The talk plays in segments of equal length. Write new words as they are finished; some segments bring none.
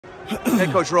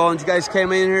Head Coach Rowlands, you guys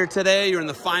came in here today. You're in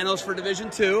the finals for Division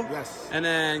II. Yes. And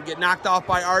then get knocked off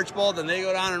by Archbold, and they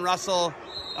go down and wrestle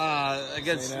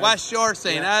against West Shore,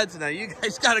 St. Ed's. Now you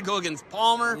guys got to go against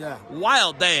Palmer. Yeah.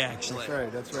 Wild day, actually.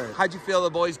 That's right. How'd you feel the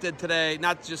boys did today?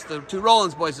 Not just the two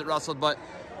Rowlands boys that wrestled, but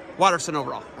Watterson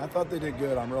overall. I thought they did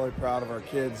good. I'm really proud of our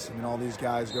kids. I mean, all these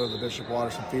guys go to the Bishop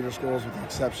Watterson feeder schools with the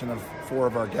exception of 4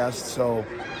 of our guests. So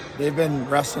they've been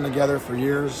wrestling together for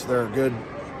years. They're a good,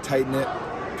 tight-knit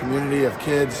community of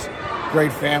kids,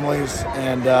 great families,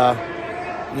 and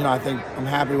I think I'm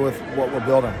happy with what we're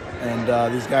building.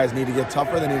 And these guys need to get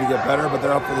tougher. They need to get better, but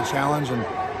they're up for the challenge, and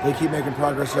they keep making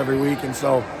progress every week. And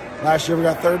so last year we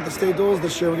got 3rd at the state duels.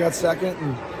 This year we got 2nd,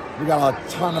 and we got a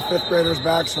ton of 5th graders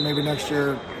back, so maybe next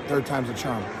year 3rd time's a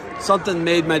charm. Something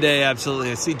made my day,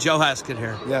 absolutely. I see Joe Heskett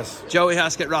here. Yes. Joey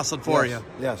Heskett wrestled for you.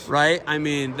 Yes. Right? I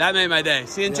mean, that made my day.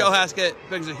 Seeing Joe Heskett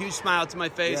brings a huge smile to my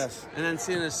face. Yes. And then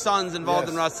seeing his sons involved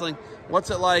in wrestling.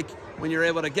 What's it like when you're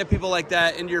able to get people like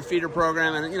that into your feeder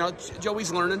program? And,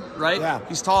 Joey's learning, right? Yeah.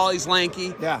 He's tall, he's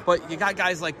lanky. Yeah. But you got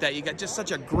guys like that. You got just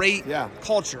such a great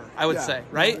culture, I would say,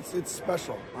 right? It's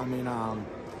special. I mean,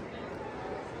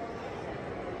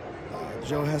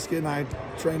 Joe Heskett and I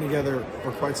trained together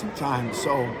for quite some time.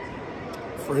 So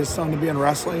for his son to be in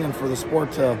wrestling and for the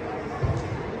sport to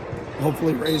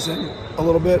hopefully raise him a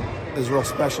little bit is real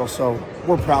special. So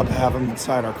we're proud to have him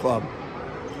inside our club.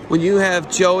 When you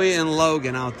have Joey and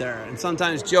Logan out there, and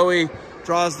sometimes Joey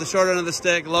draws the short end of the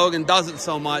stick, Logan doesn't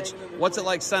so much, what's it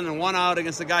like sending one out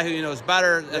against a guy who you know is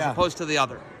better as opposed to the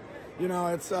other?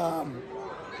 It's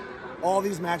all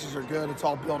these matches are good. It's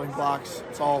all building blocks.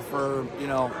 It's all for,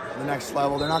 the next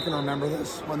level. They're not going to remember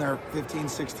this when they're 15,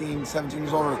 16, 17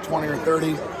 years old, or 20 or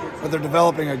 30, but they're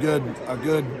developing a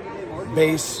good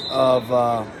base of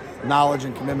knowledge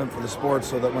and commitment for the sport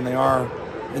so that when they are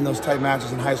in those tight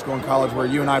matches in high school and college where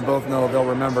you and I both know they'll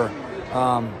remember,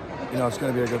 it's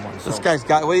going to be a good one. So. This guy's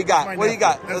got, what do you got? What do you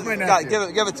got? That's my nephew.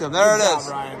 Give it to him. There Good it job, is.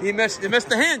 Ryan. You missed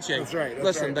the handshake. That's right.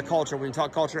 Listen, the culture. When you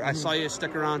talk culture, I saw you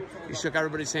stick around. You shook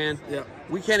everybody's hand. Yep.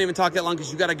 We can't even talk that long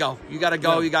because you got to go. You got to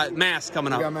go. Yeah. You got mass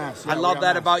coming up. We got mass. I love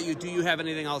that about you. Do you have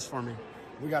anything else for me?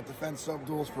 We got defense sub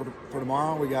duels for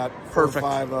tomorrow. We got Perfect.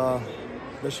 4 or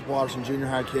 5 Bishop Watterson junior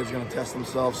high kids going to test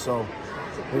themselves. So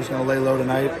we're just going to lay low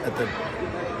tonight at the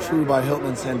True by Hilton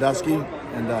in Sandusky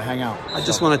and hang out. I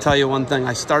just want to tell you one thing.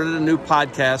 I started a new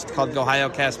podcast called the Ohio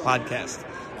Cast Podcast.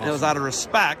 And it was out of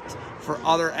respect for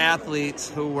other athletes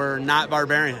who were not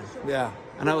Barbarian. Yeah.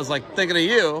 And I was like thinking of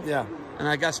you. Yeah. And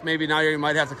I guess maybe now you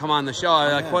might have to come on the show.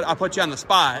 I put you on the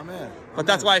spot. But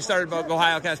that's why I started the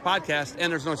Ohio Cast Podcast,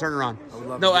 and there's no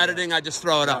turnaround. No editing. I just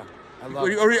throw it up. Are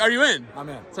you in? I'm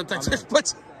in. Sometimes I'm just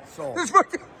put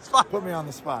Put me on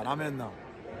the spot. I'm in, though.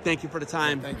 Thank you for the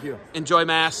time. Thank you. Enjoy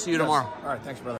Mass. See you tomorrow. All right. Thanks, brother.